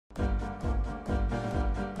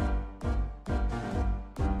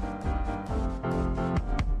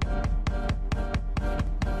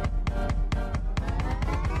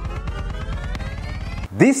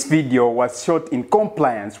This video was shot in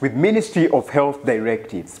compliance with Ministry of Health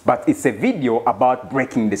directives, but it's a video about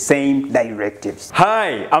breaking the same directives.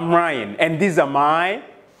 Hi, I'm Ryan, and these are my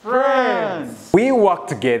friends. We work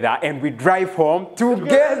together and we drive home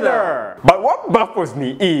together. But what baffles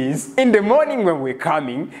me is, in the morning when we're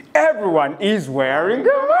coming, everyone is wearing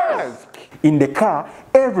a mask. In the car,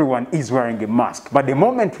 everyone is wearing a mask. But the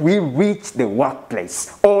moment we reach the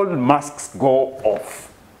workplace, all masks go off.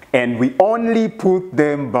 And we only put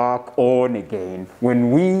them back on again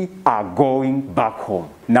when we are going back home.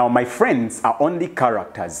 Now, my friends are only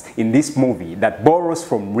characters in this movie that borrows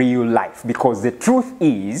from real life, because the truth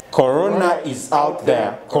is, Corona is out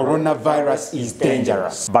there, coronavirus is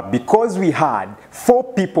dangerous. But because we had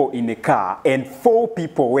 4 people in a car and 4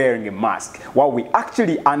 people wearing a mask, what we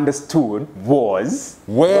actually understood was,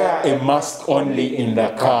 wear a mask only in the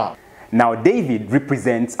car. Now, David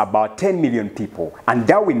represents about 10 million people, and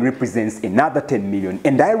Darwin represents another 10 million,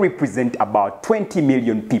 and I represent about 20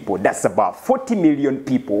 million people. That's about 40 million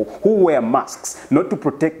people who wear masks, not to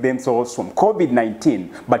protect themselves from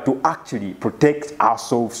COVID-19, but to actually protect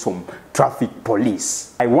ourselves from traffic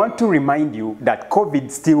police. I want to remind you that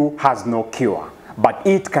COVID still has no cure, but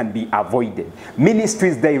it can be avoided.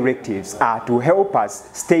 Ministry's directives are to help us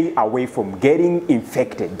stay away from getting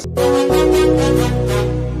infected.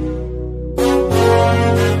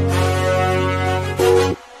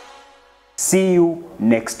 See you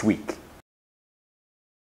next week.